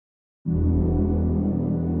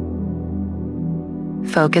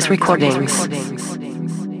Focus Recordings.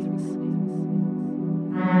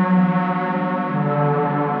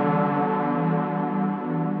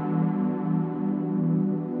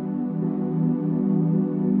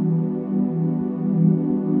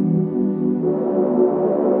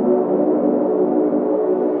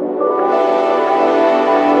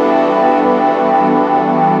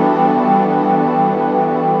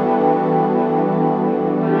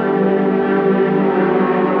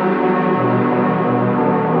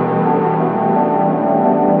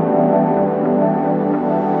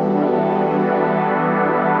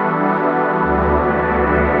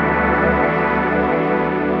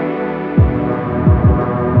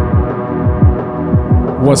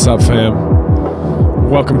 What's up, fam?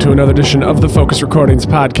 Welcome to another edition of the Focus Recordings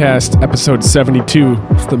podcast, episode 72.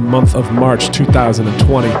 It's the month of March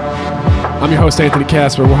 2020. I'm your host, Anthony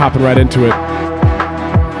Casper. We're hopping right into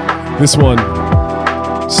it. This one,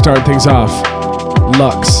 starting things off,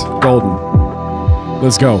 Lux Golden.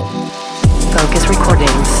 Let's go. Focus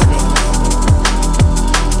Recordings.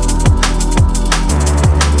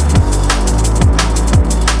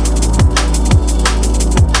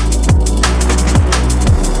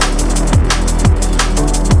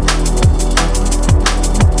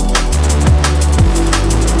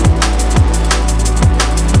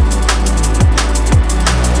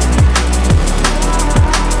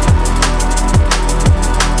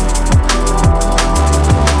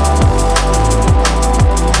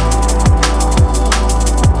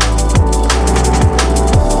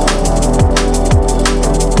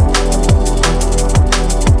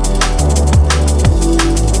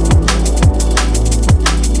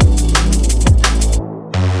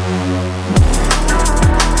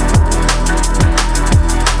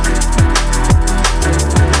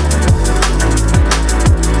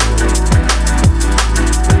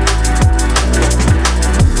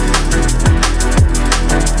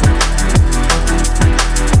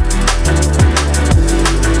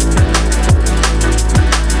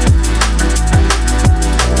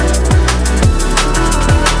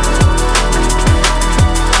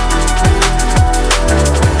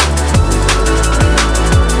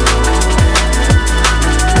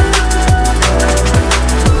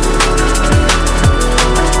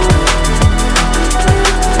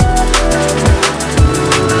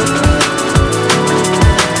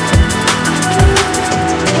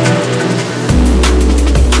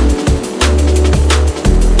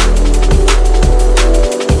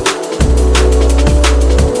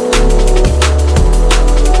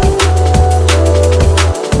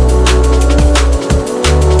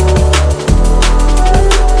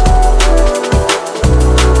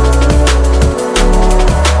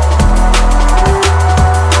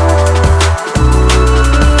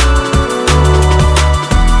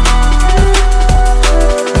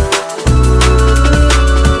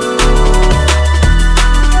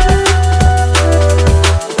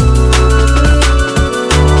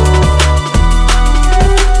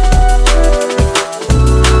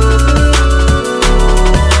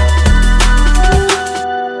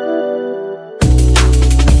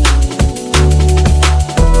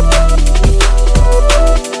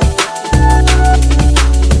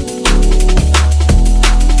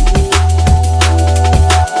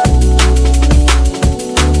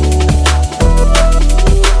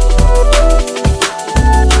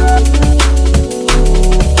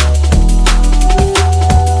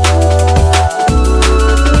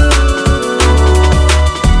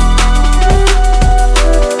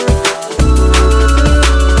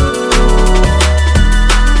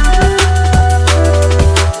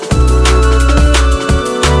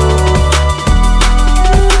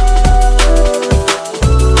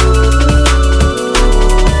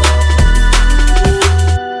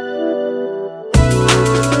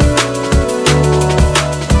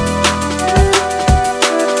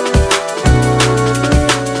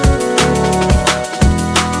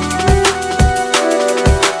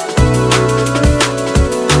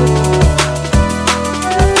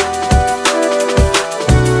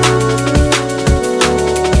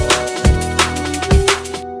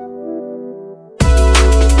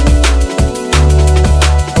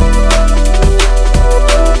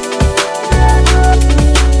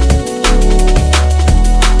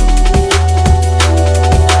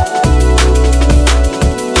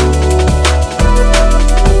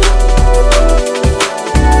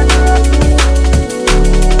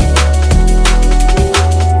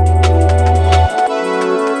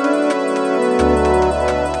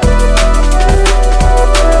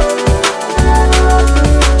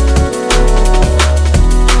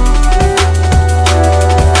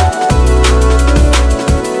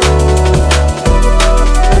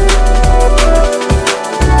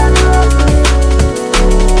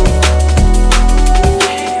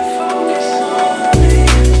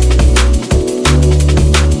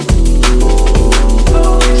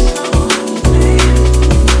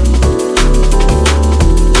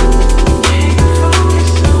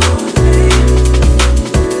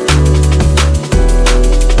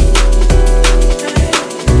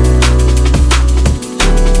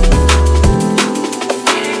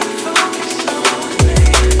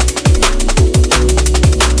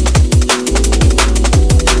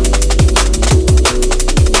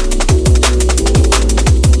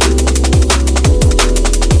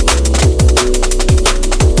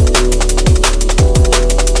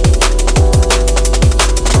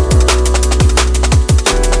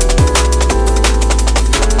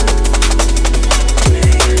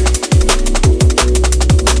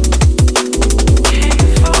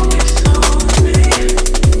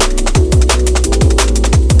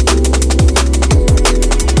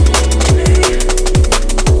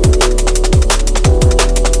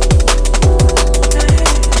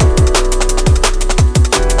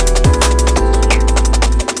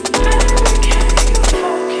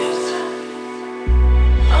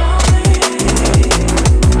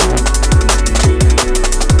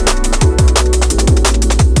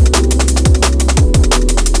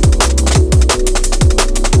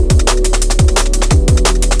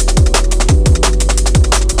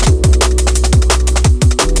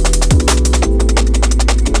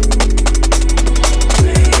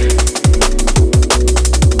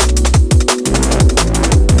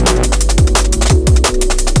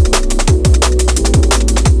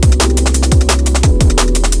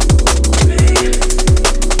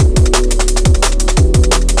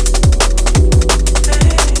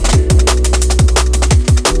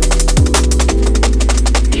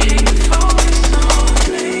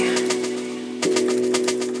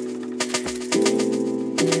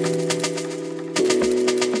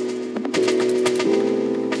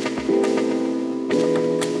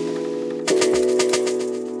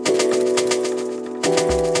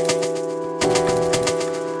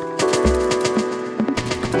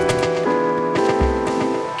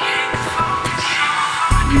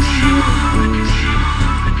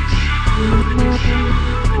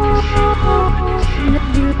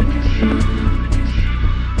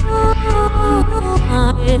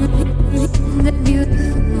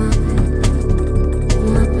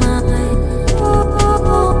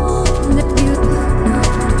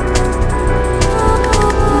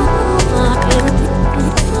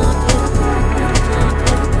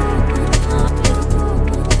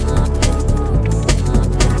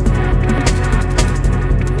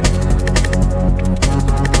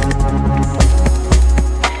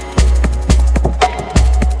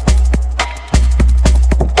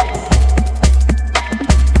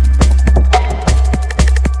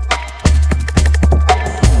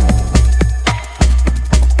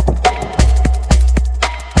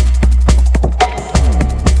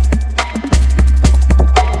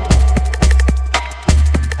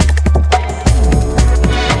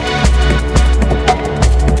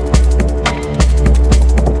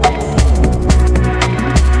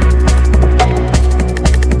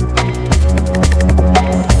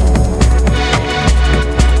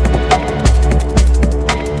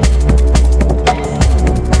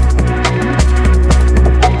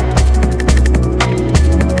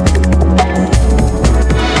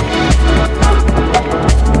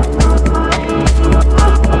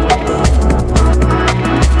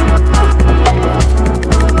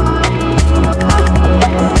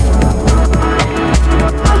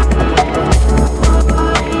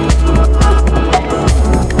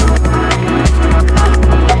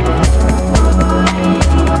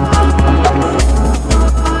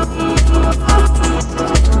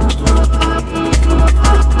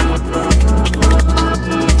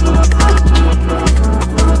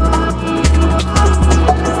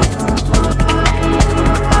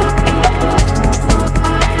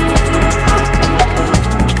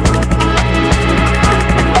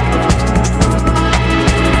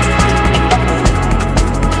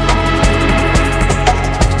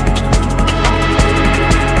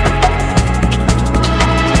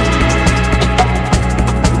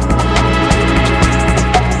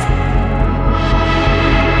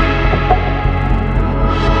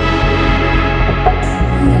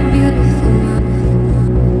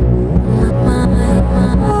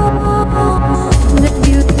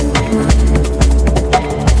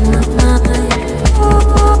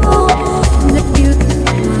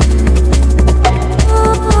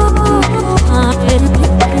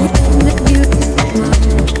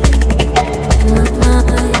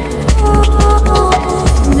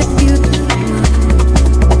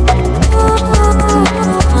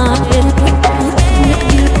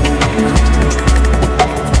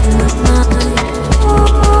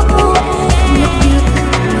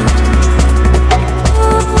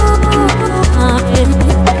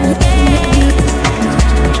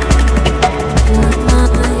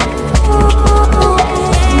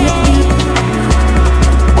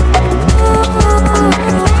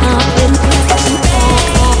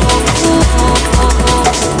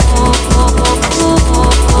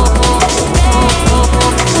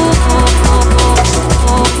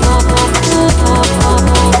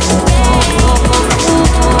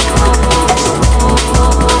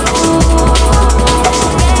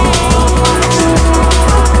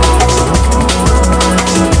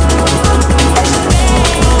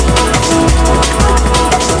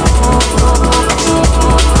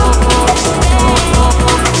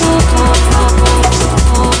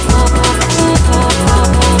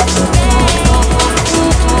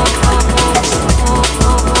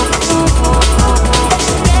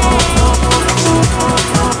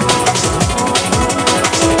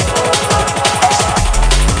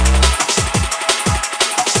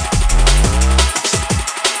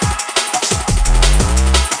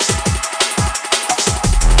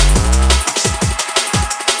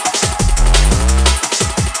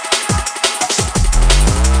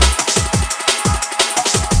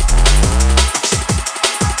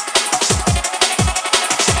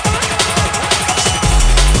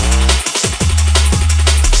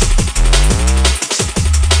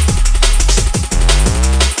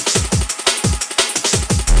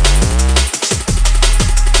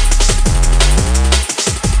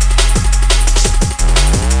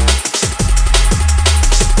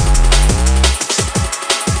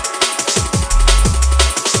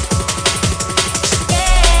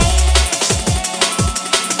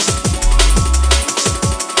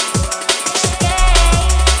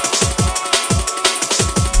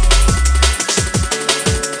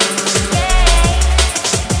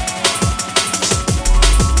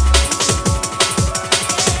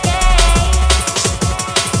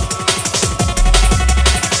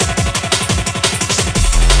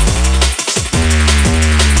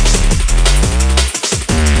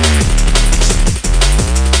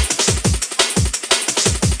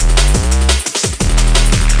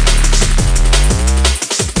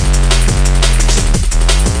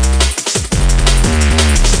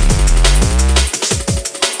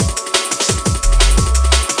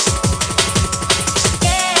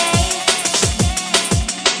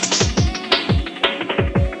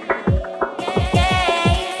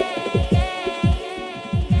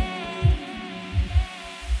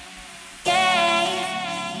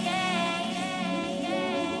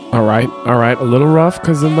 right. A little rough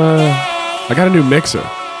because I got a new mixer.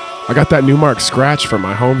 I got that Newmark Scratch for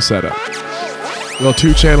my home setup. Little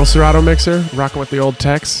 2-channel Serato mixer, rocking with the old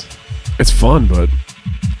Tex. It's fun, but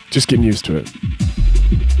just getting used to it.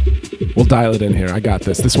 We'll dial it in here. I got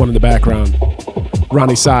this. This one in the background.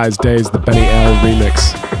 Ronnie Size Days, the Benny L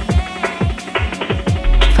remix.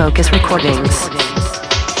 Focus Recordings.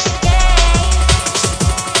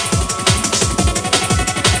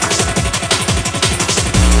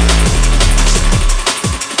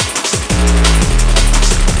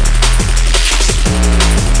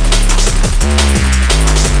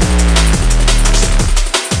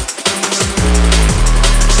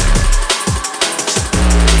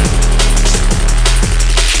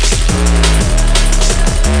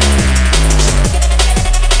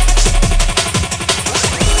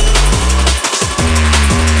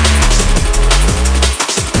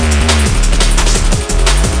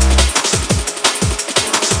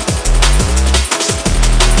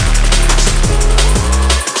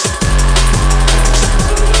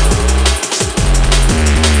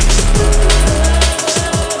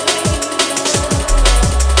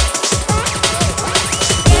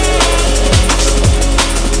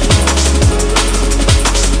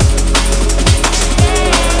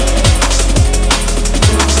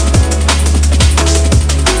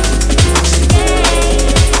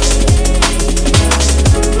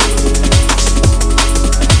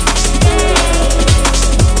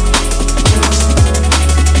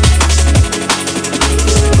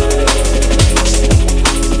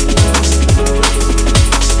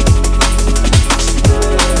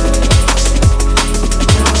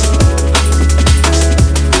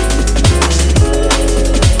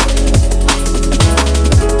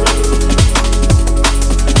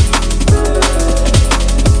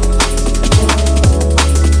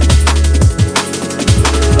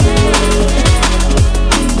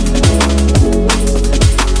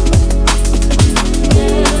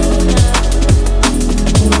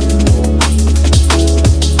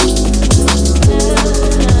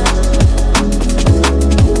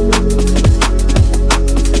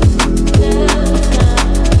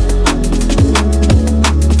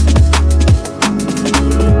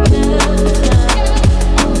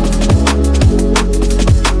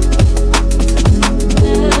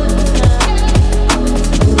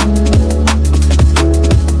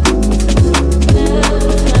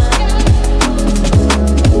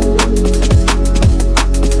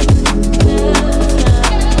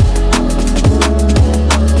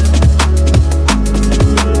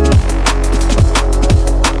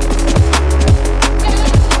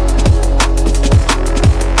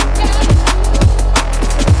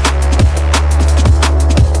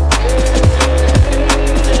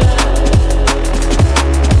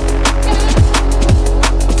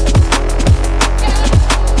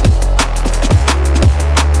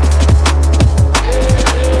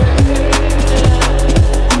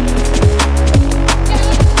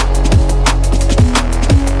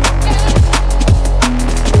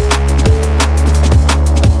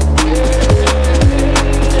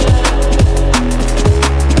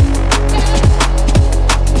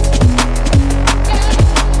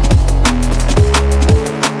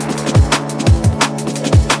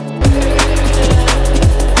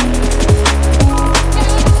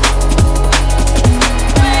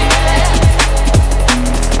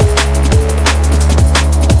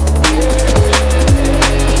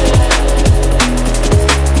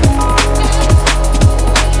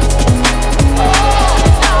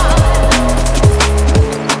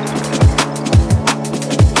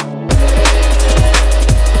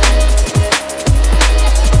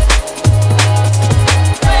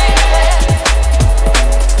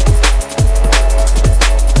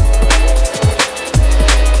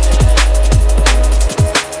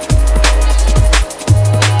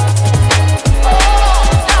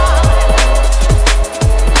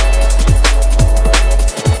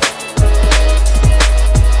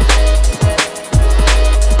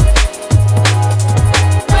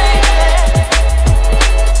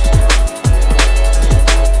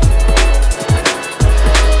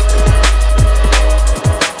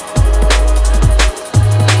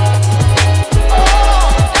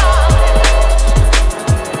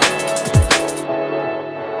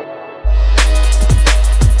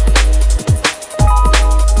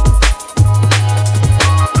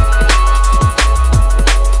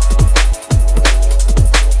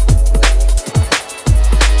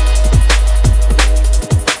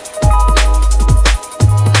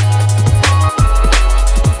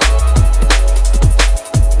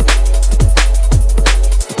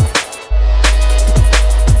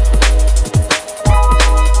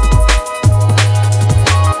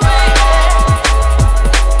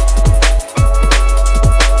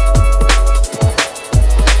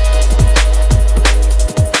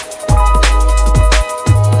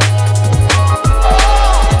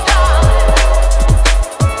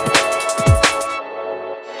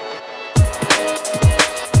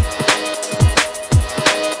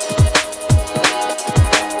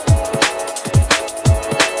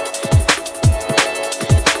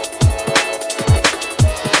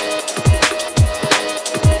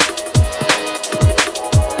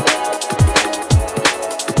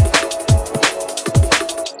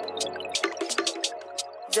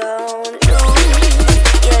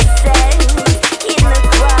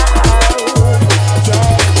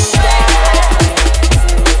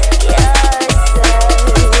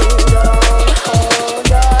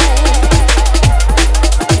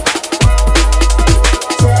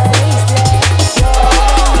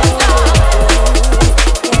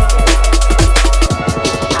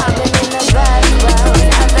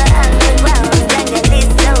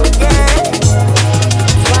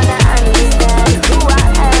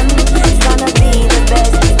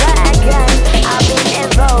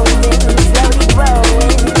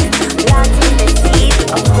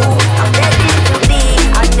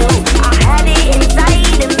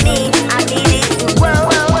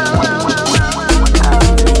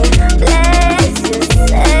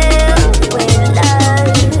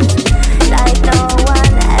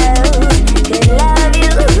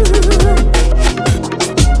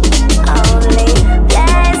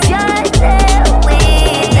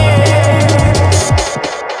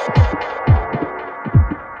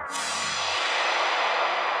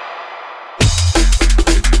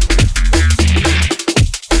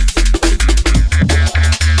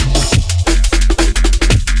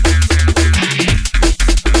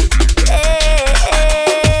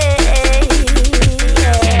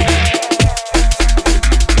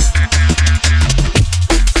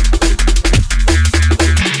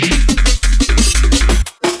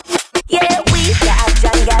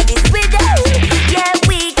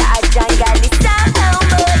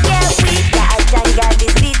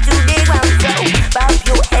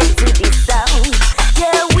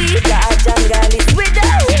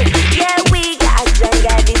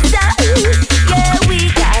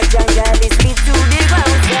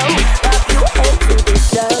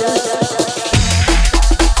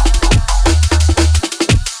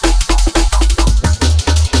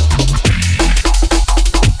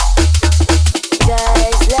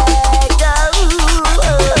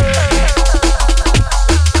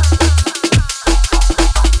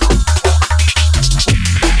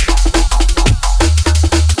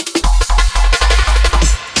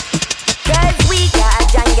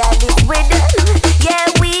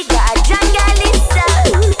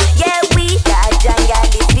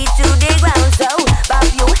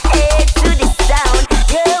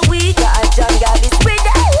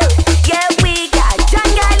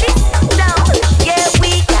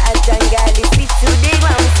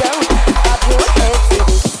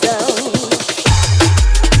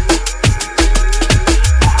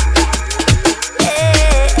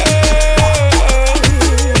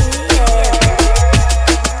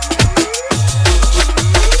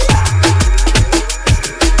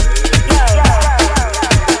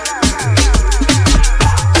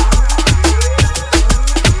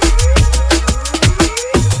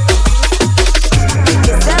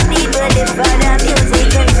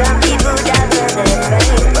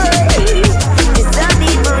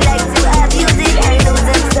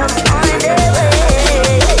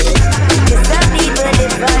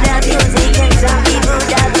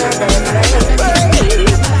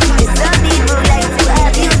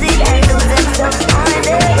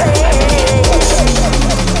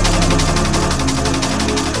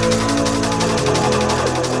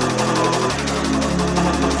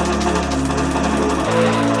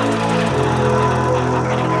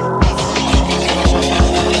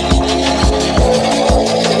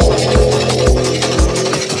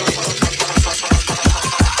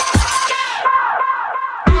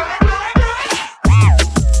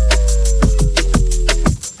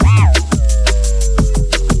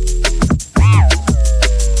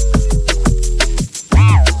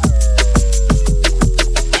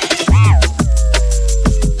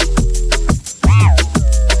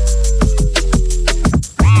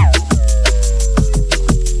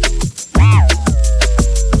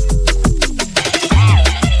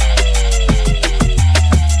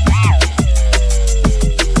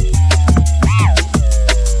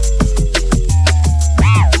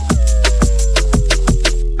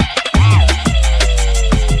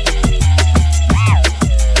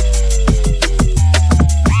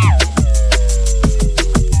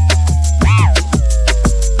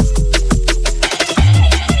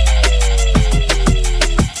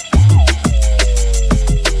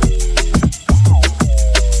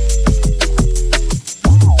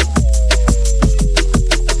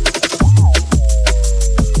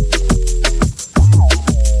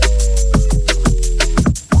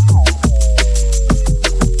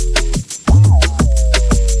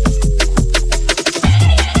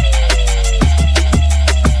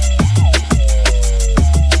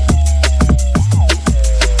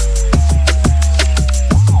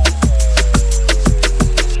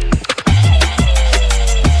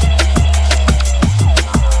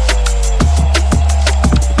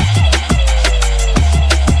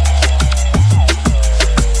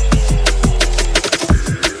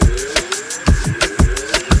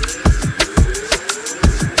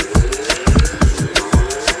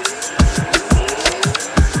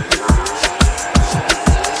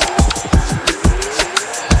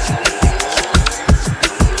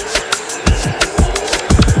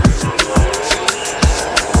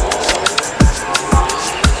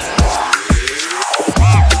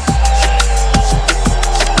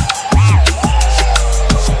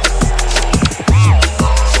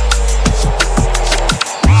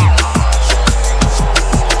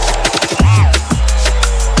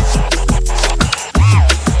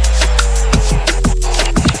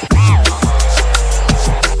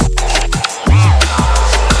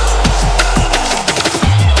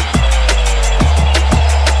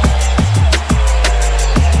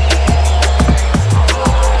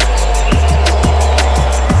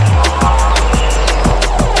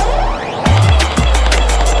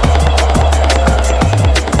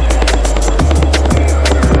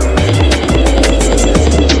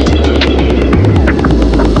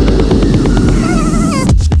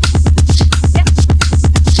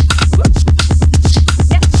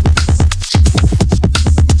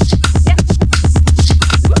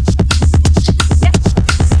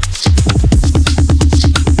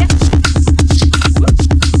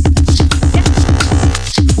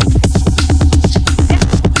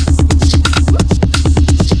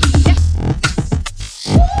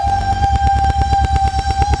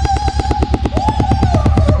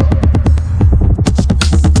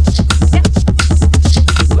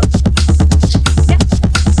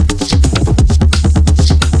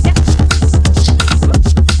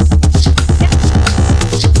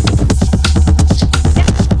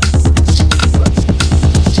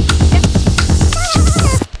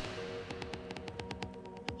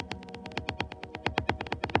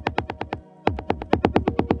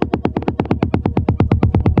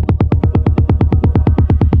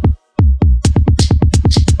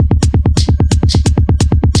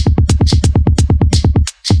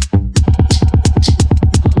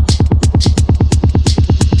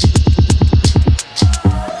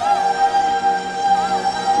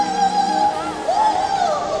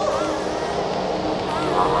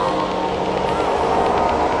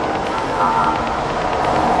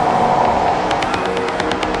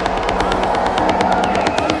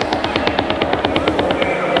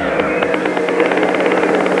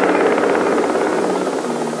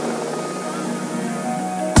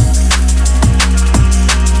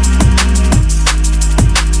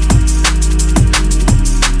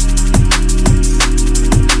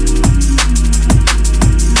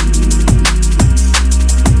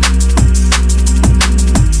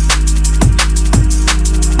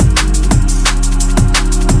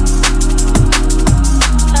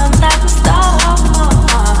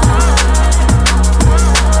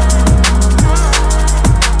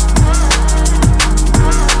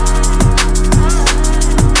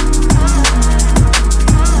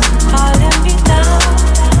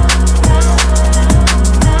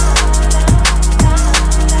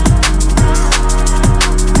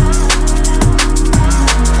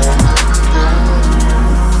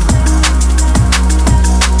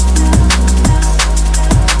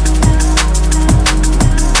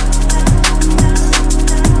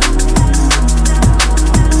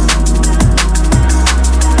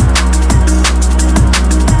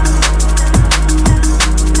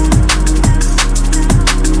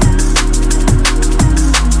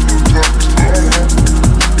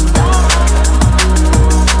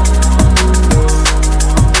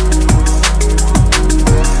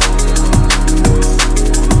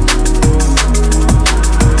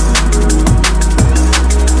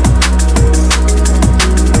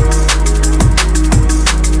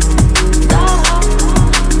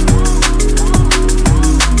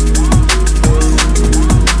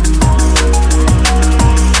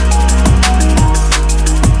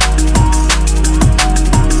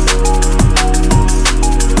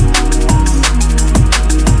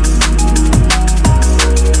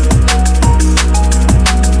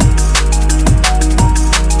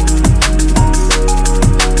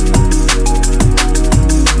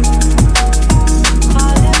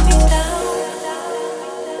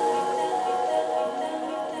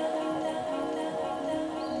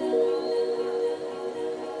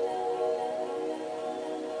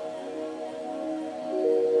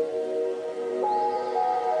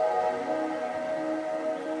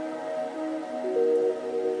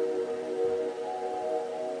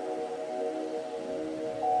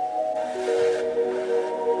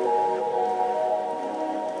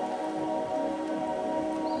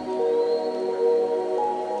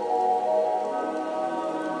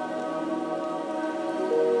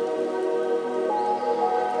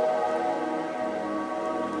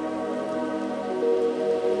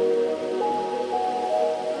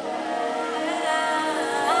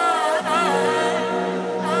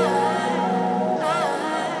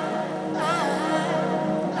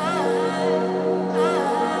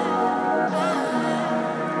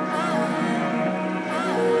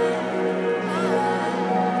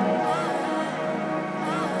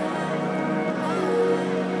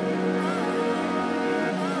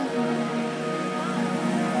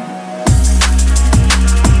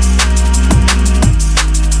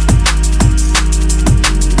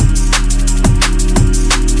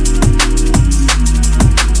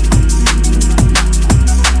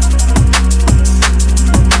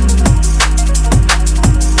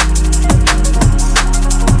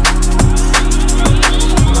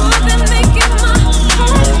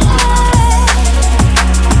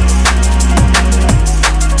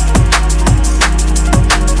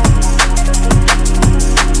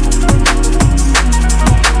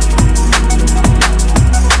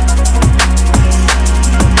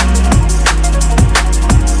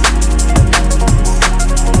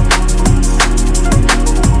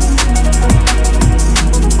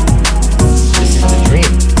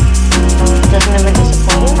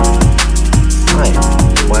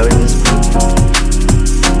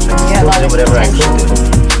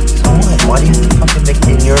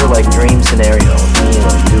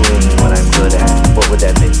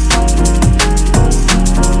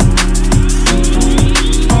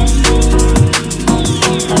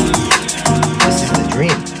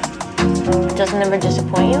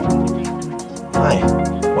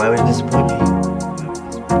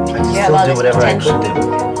 whatever I could potential.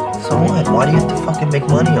 do. So what? Why do you have to fucking make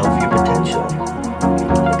money off your potential?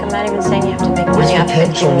 Look, I'm not even saying you have to make What does money off it.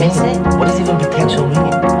 potential You miss mean? it. What does even potential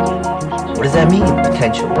mean? What does that mean,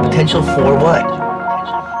 potential? Potential for what?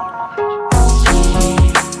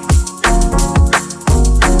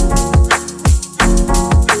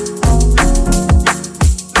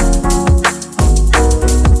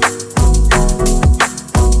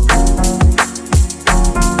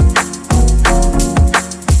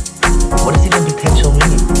 What does even potential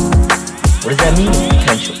mean? What does that mean,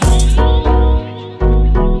 potential?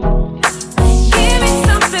 Give me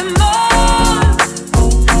something more.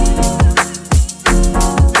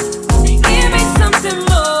 Give me something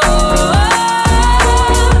more.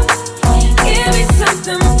 Give me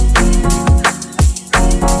something.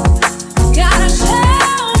 Gotta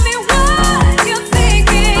show me what you're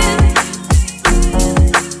thinking.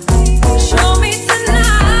 Show me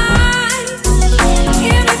tonight.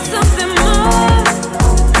 Give me something more.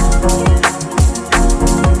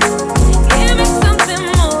 Give me something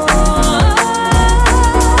more.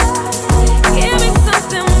 Give me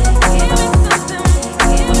something. Give me something.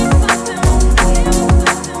 Give me something.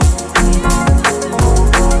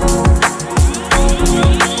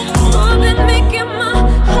 More than making my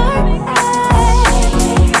heart ache.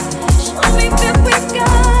 Show me that we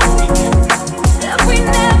got it, that we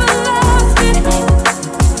never lost it.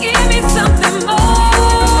 Give me something more.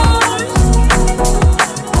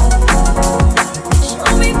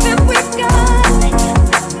 Show me that we got it,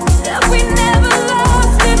 that we never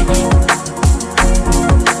lost it.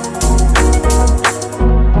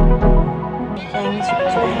 Things, is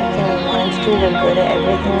there anything you wanted to do? You're good at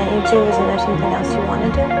everything that you do. Isn't there something else you want to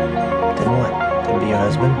do? Then what? To be your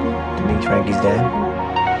husband? To be Frankie's dad?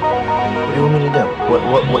 What do you want me to do?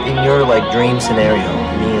 What in your like dream scenario,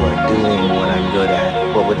 me like doing what I'm good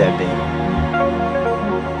at, what would that be?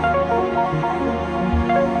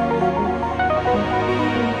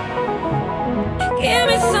 Give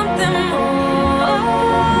me something more.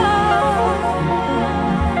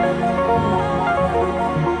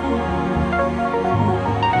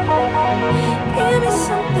 Give me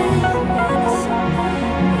something.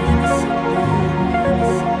 Give me something.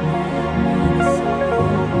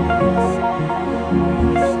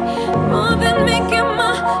 More than making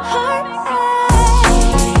my heart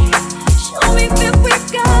ache. Show me that we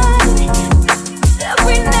got it, that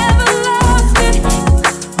we never lost it.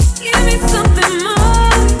 Give me something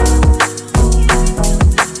more.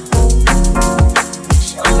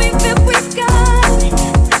 Show me that we got it,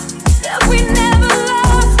 that we never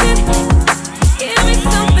lost it. Give me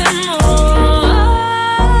something more.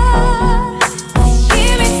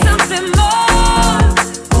 Give me something more.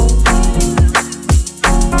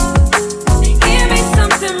 Give me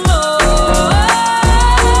something more.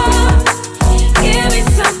 Give me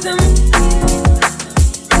something.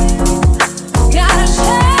 Gotta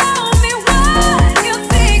show me what you're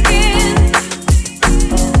thinking.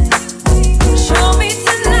 Show me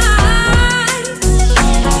tonight.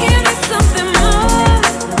 Give me something more.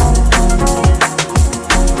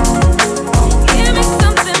 Give me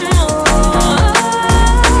something more.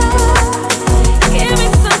 Give me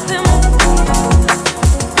something.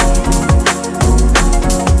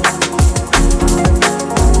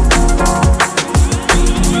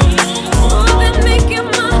 More than making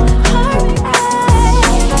my heart ache.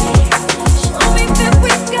 Show me that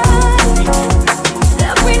we got it,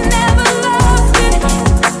 that we never lost it.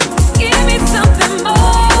 Give me something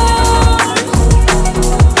more.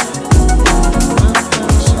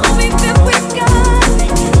 Show me that we got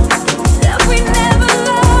it, that we never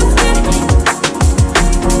lost it.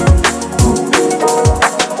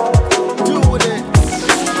 Doing it.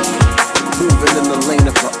 Moving in the lane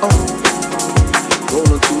of my own.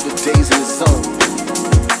 Rolling through the days in the zone.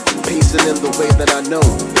 Pacing in the way that I know.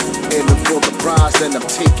 Aiming for the prize and I'm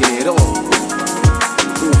taking it all.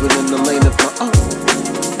 Moving in the lane of my own.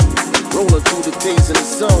 Rolling through the days in the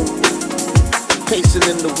zone. Pacing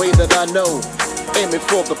in the way that I know. Aiming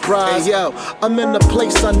for the prize. Hey, yo, I'm in the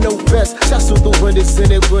place I know best. Shouts to the winners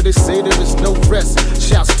in it where they say there is no rest.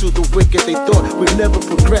 Shouts to the wicked, they thought we'd never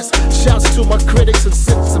progress. Shouts to my critics and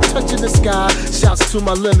since I'm touching the sky. Shouts to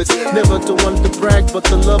my limits, never the one to brag, but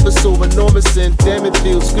the love is so enormous and damn it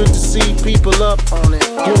feels good to see people up on it.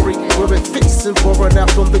 Glory, where it fits and pouring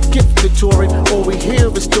out from the gifted Tory. All we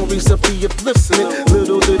hear is stories of the upliftment.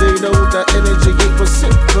 Little do they know that energy ain't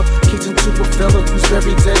reciprocating to a fella who's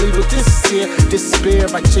very deadly with this here. despair,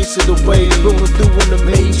 I chase it away. Rolling through in the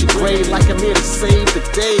major grade like I'm here to save the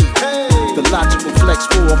day. The logical flex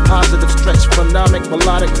for a positive stretch, phonemic,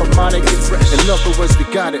 melodic, harmonic. In other words, we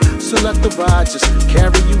got it. So let the ride just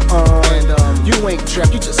carry you on. You ain't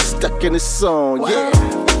trapped, you just stuck in this song. Yeah.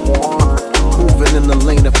 Moving in the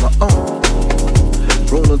lane of my own.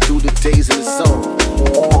 Rolling through the days in the zone.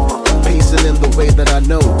 Pacing in the way that I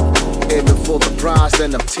know. Aiming for the prize,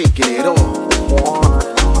 then I'm taking it all.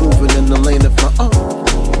 Moving in the lane of my own.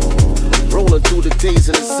 Rolling through the days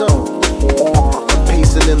in the zone.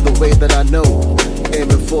 Pacing in the way that I know.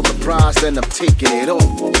 Aiming for the prize, then I'm taking it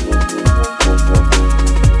all.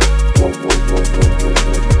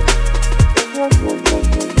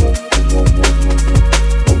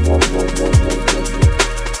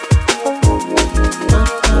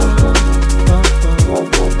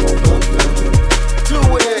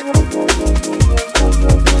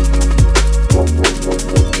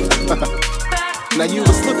 Now you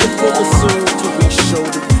was looking for the soon to reach show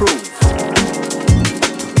to prove.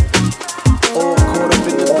 All caught up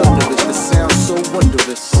in the thunderous, the sound so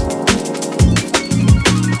wondrous.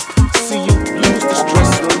 See you lose the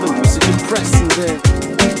stress when the music impressing then.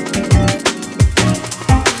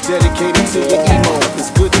 Dedicated to your emo,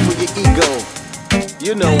 it's good for your ego.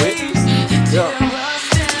 You know it. Yeah.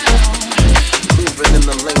 Moving in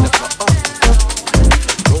the lane of my own.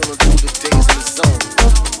 Rolling through the days in the zone.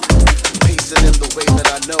 In the way that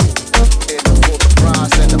I know, aiming for the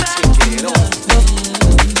prize and I'm taking it on.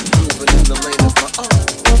 Moving in the lane of my own,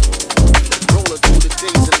 rolling through the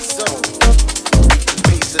days in the zone.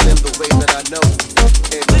 Pacing in the way that I know,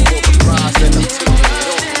 aiming for the prize and I'm taking it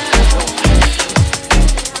on.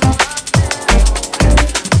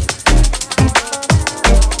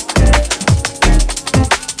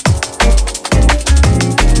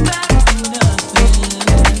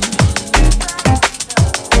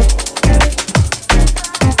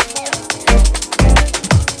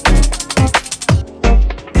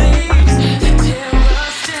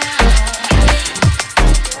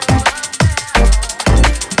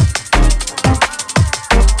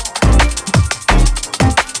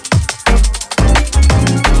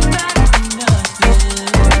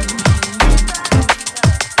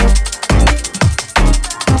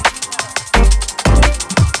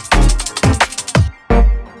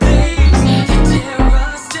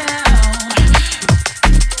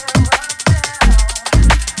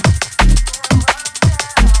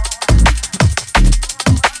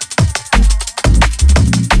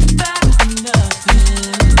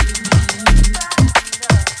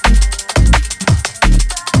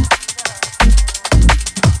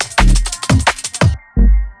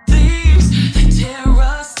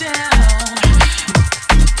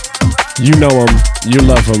 You know them, you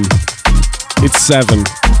love them. It's 7.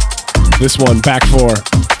 This one, back 4.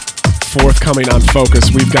 Forthcoming on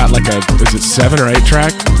Focus. We've got like is it 7 or 8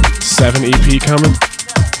 track? 7 EP coming?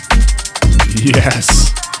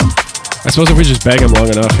 Yes. I suppose if we just beg him long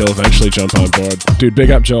enough, he'll eventually jump on board. Dude,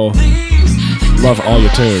 big up Joel. Love all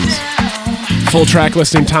your tunes. Full track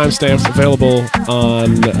listing timestamps available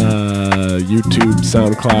on YouTube,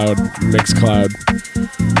 SoundCloud, Mixcloud.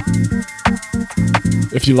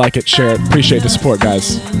 If you like it, share it. Appreciate the support,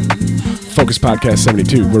 guys. Focus Podcast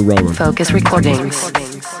 72. We're rolling. Focus Recordings.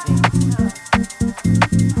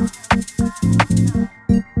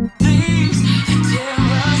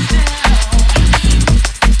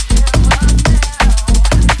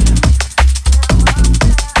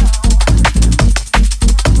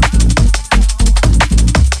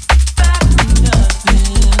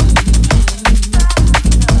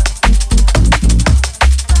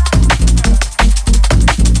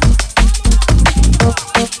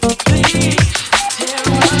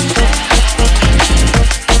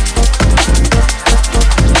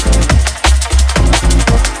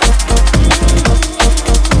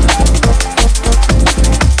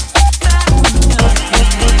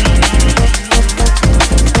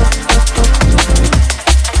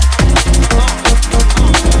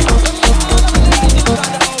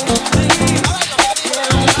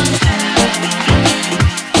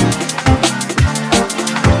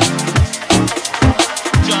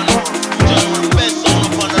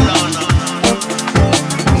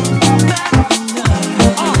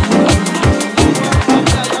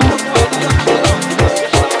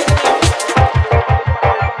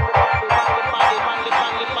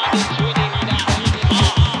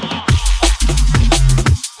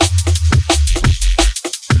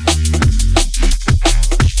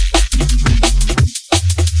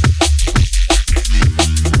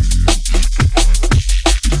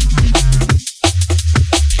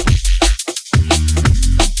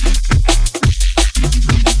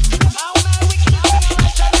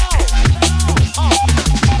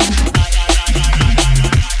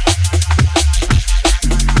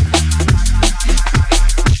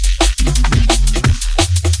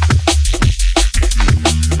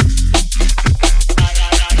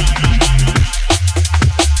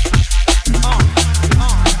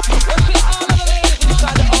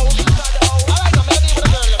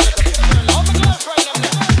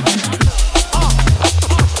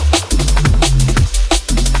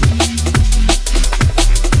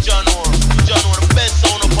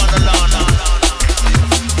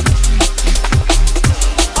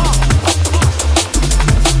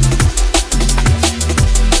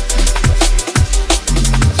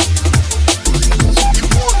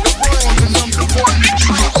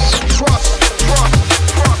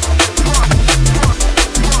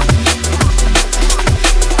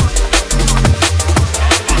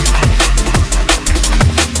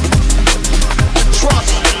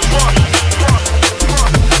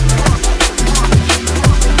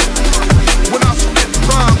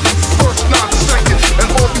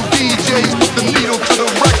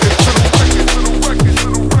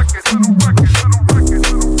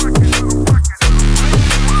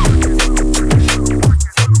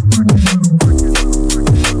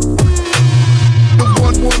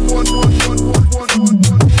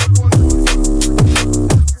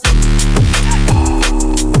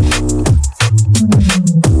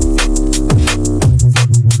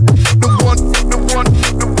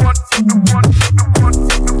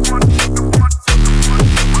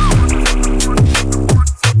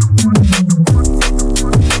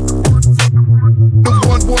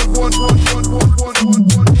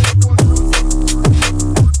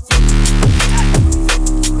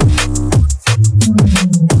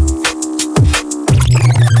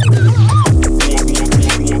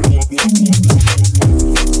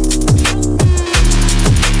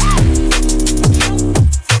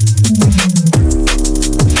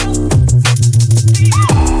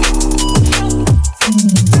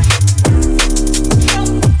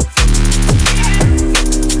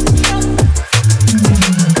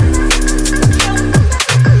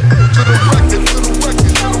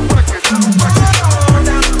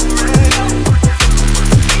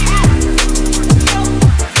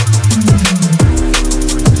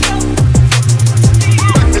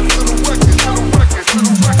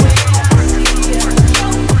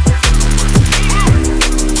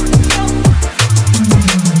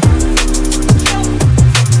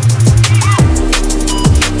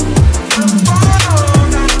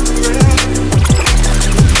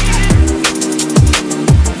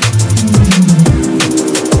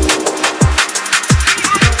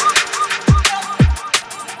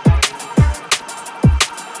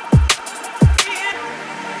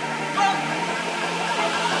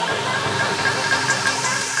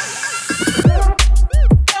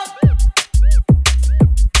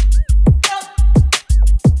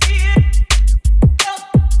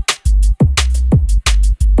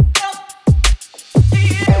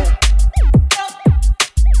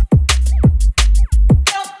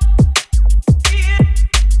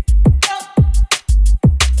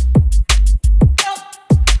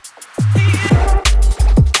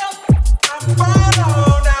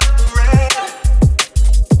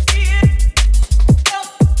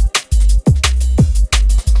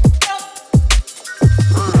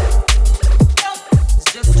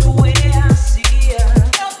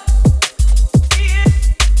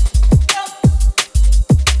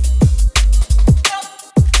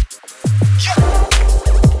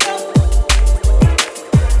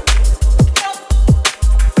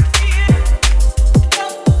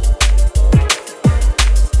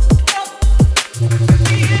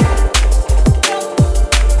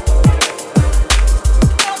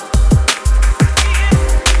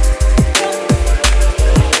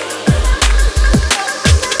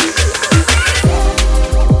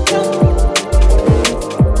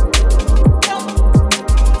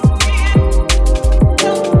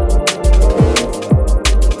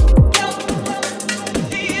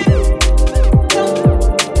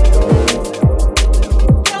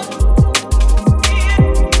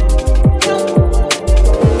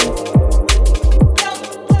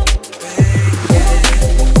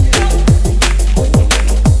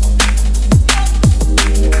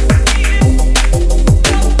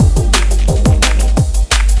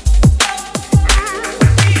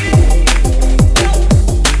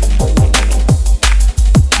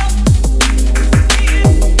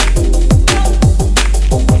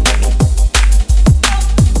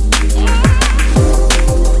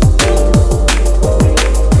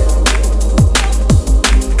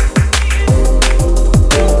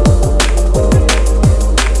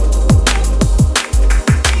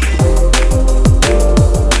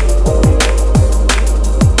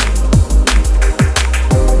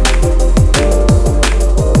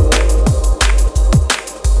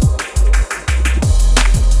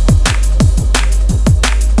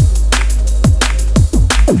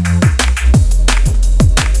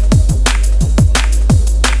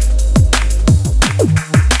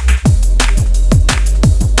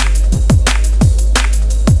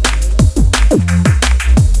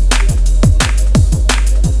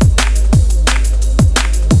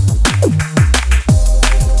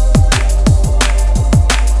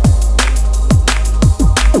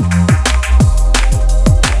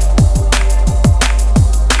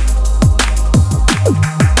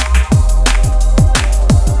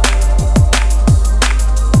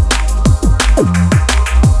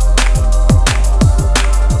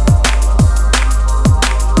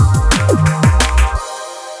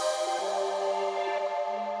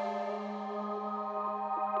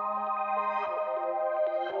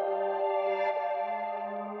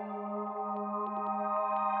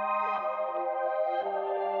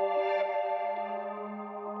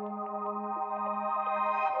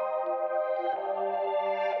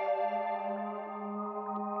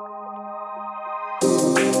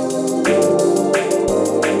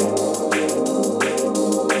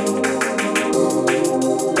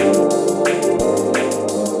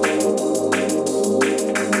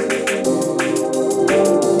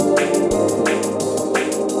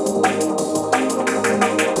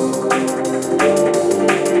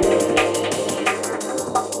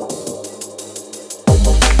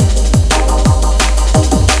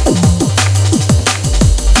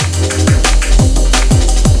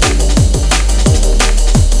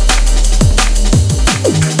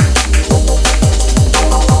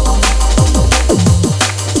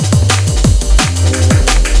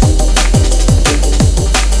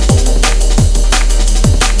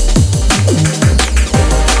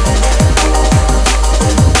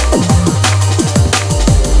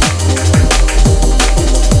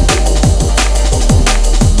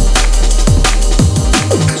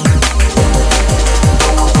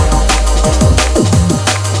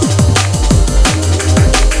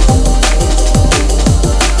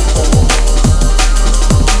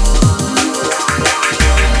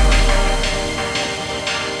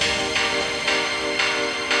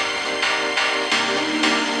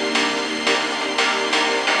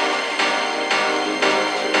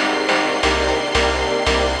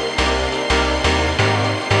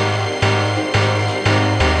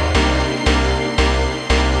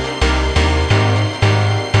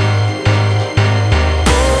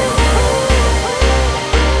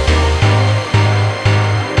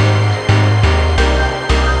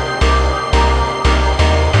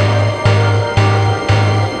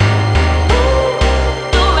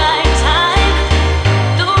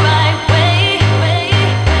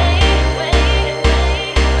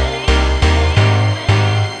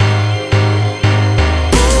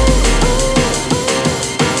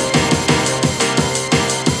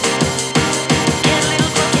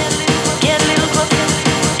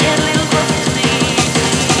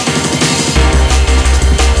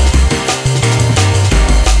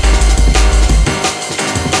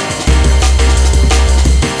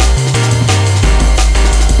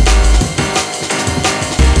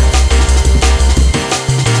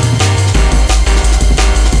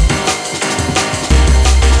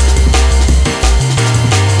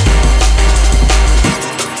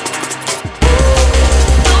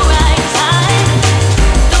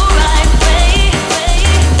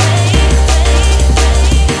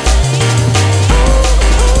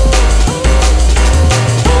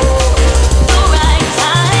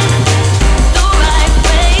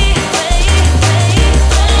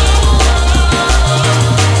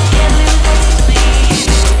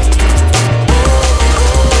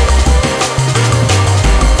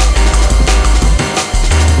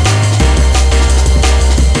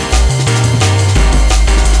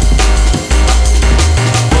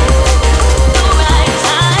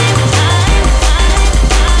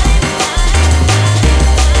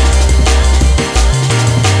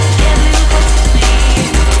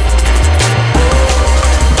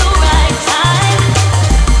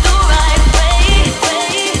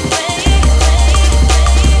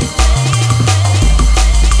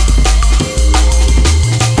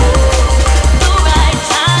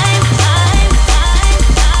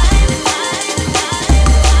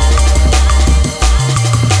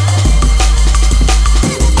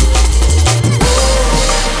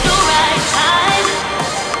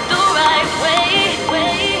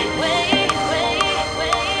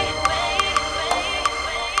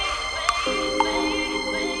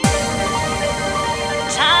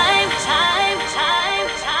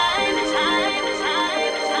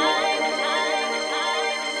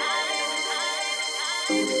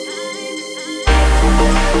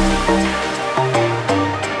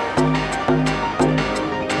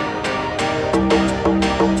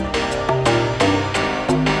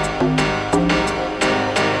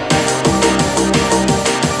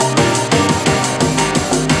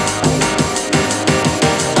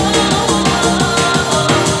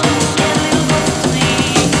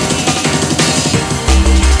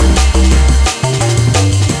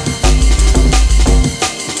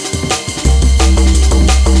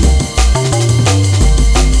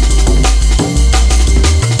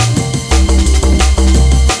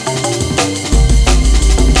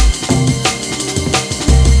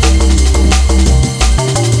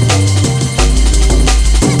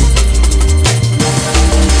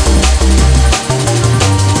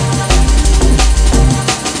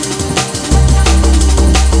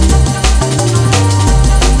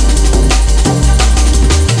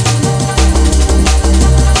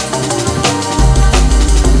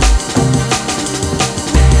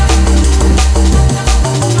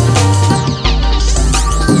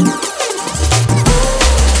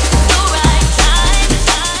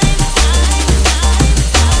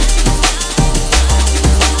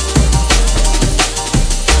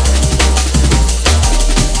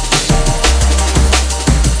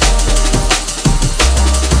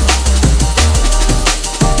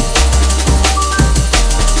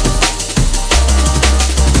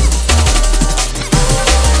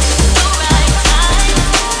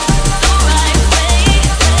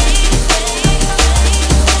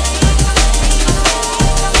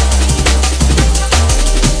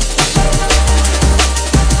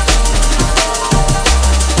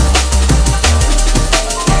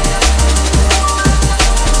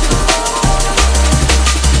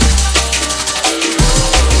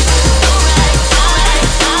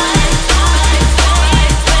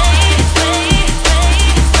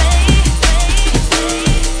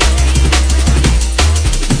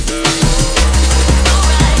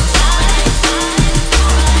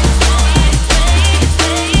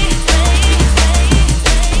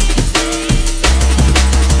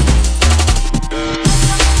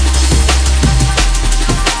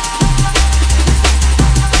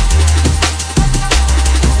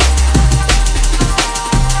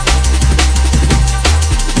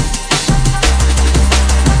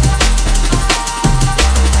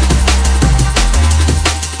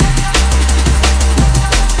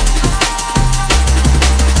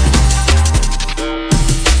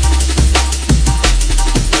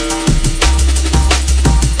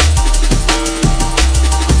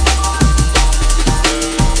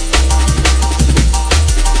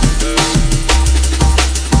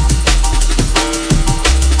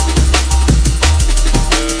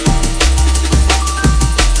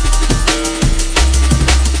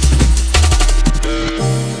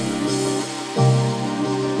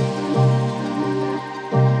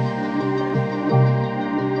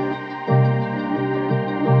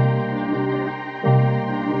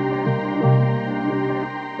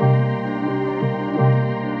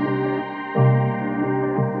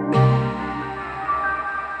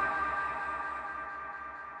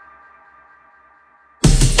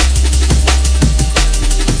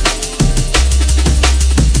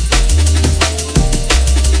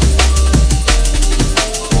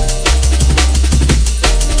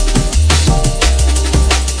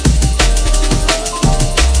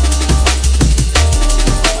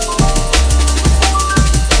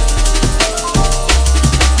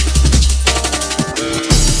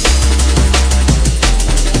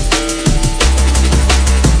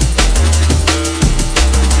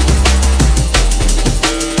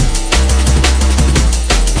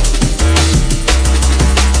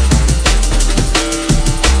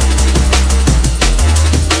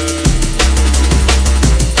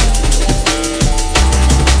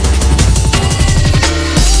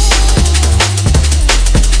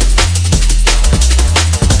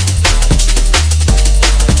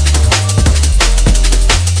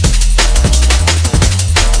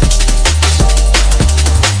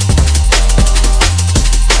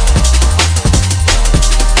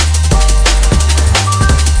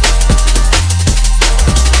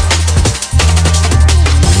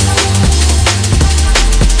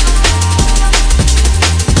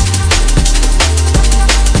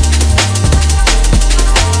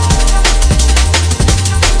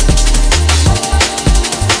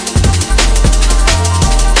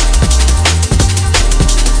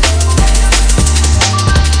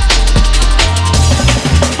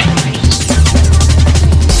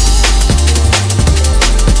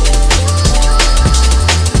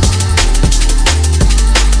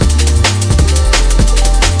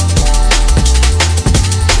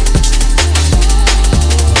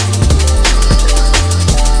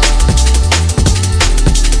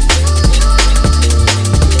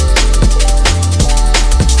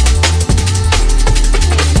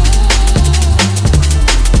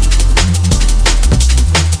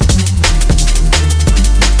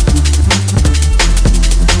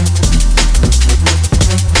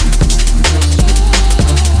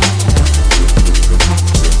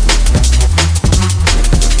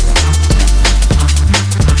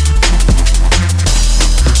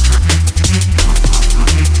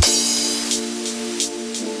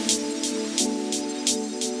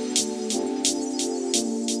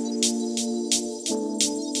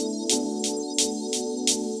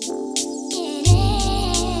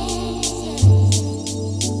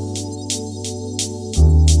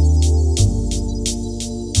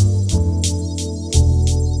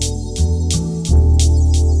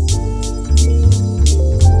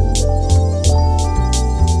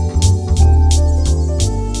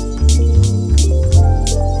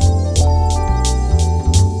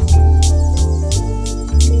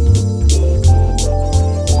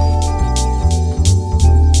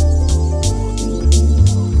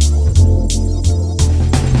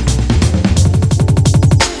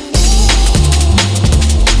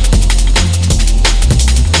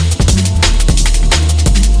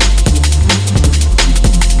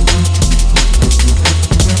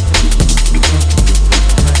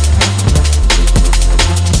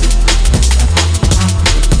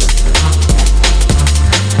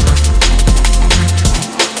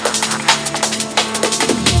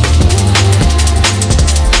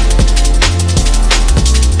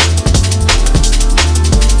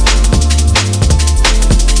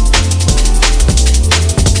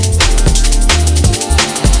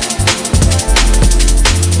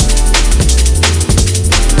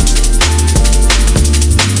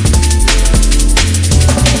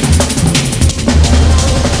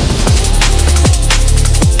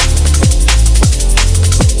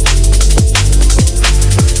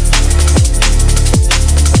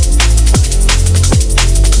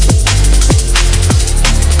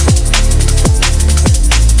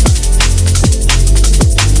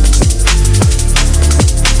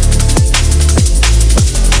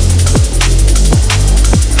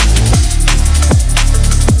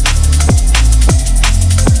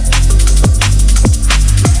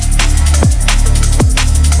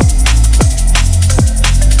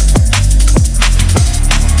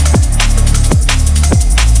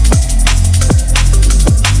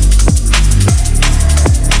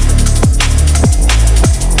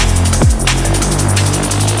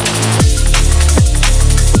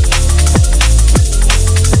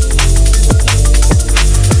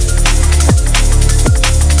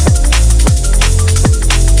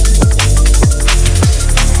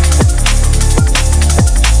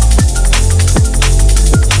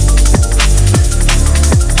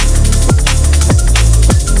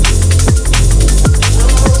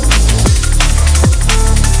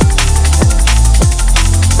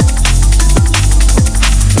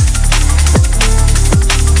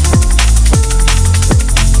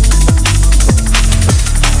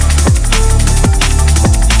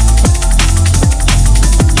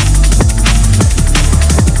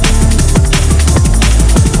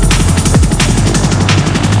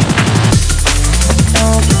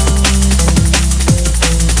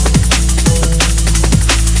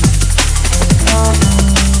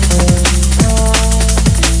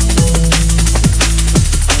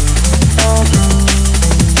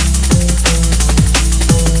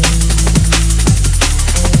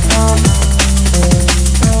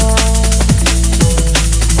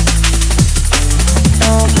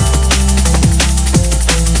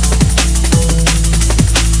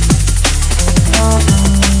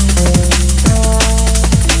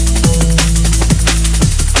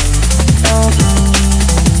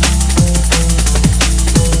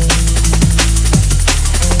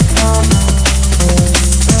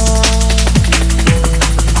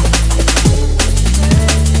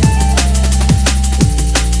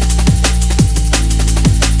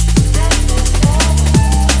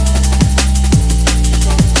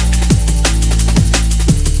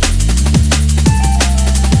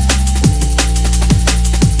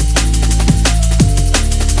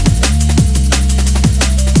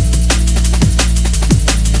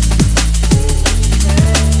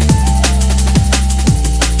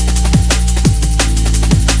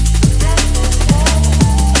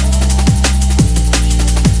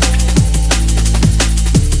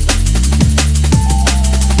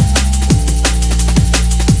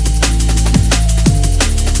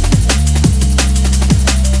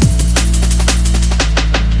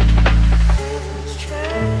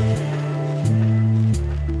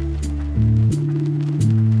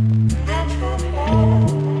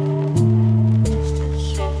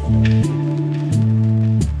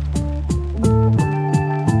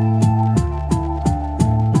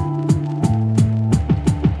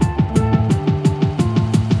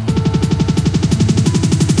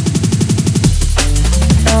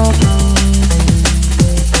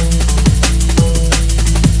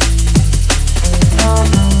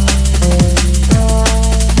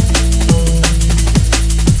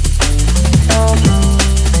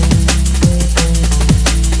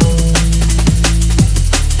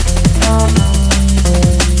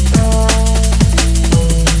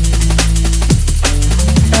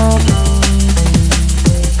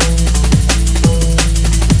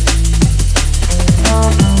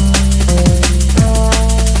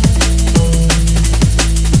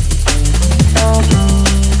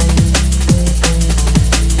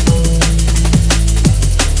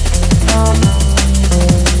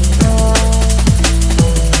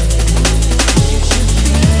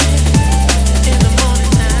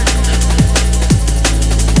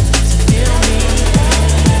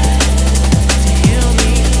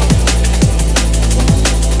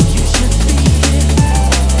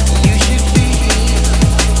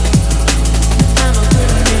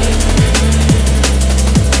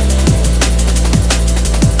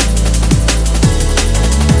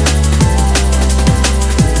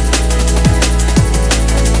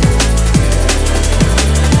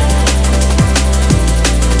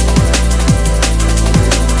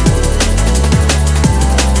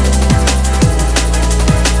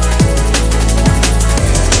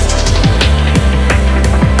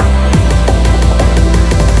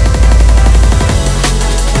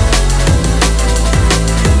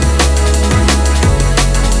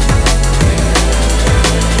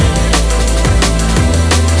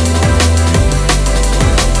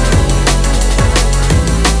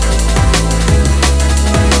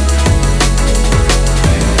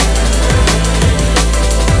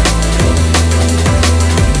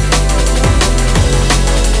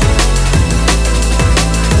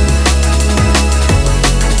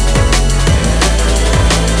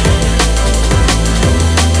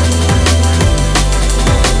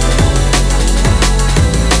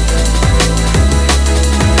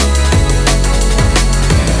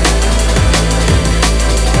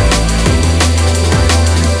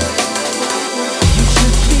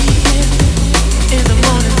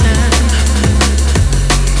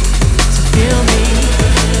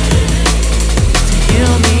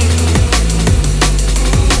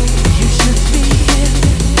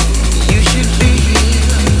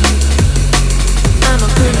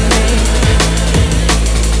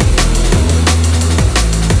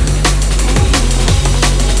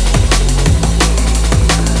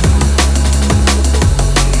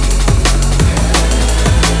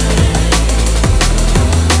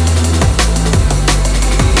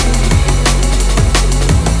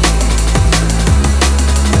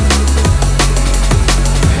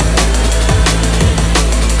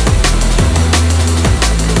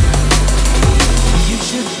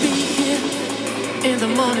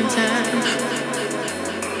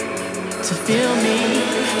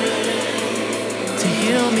 to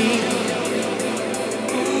heal me.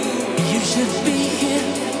 You should be here.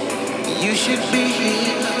 You should be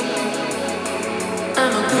here.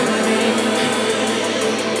 I'm a good man.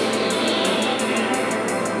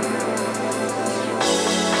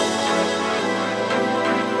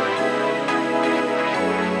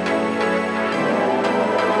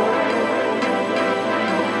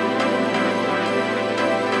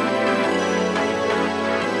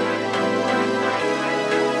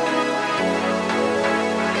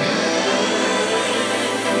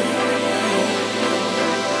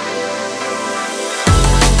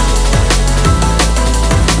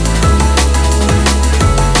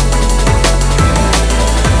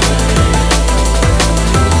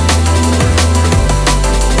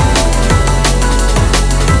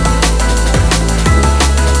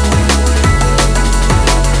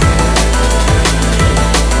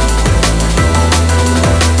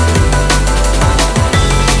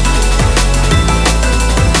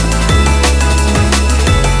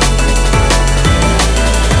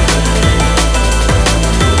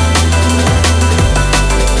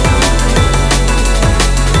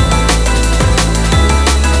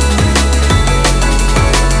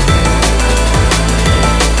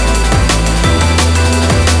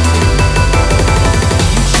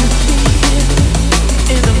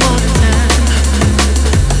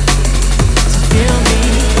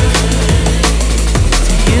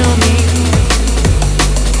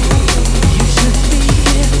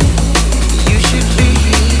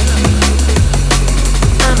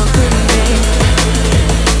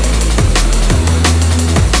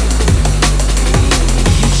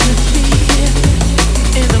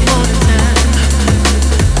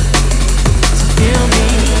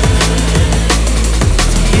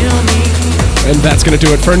 That's going to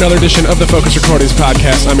do it for another edition of the Focus Recordings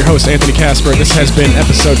Podcast. I'm your host, Anthony Casper. This has been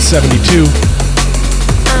episode 72.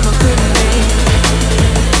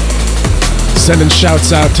 Sending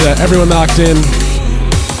shouts out to everyone locked in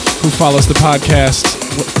who follows the podcast.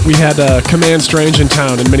 We had Command Strange in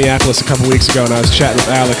town in Minneapolis a couple weeks ago, and I was chatting with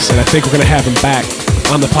Alex, and I think we're going to have him back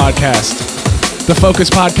on the podcast. The Focus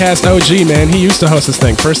Podcast OG, man. He used to host this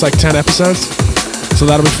thing. First, 10 episodes. So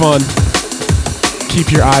that'll be fun.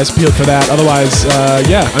 Keep your eyes peeled for that. Otherwise,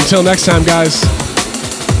 until next time, guys.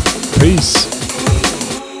 Peace.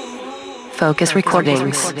 Focus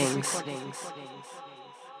Recordings.